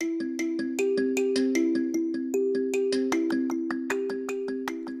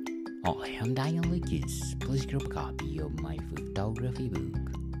Hi, I'm Daniel Lucas. Please grab a copy of my photography book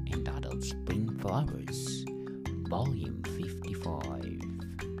entitled Spring Flowers, Volume 55.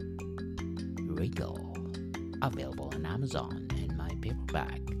 Regal. Available on Amazon, and my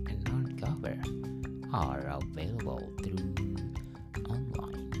paperback and hardcover are available through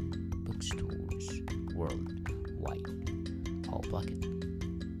online bookstores worldwide. Hope like it.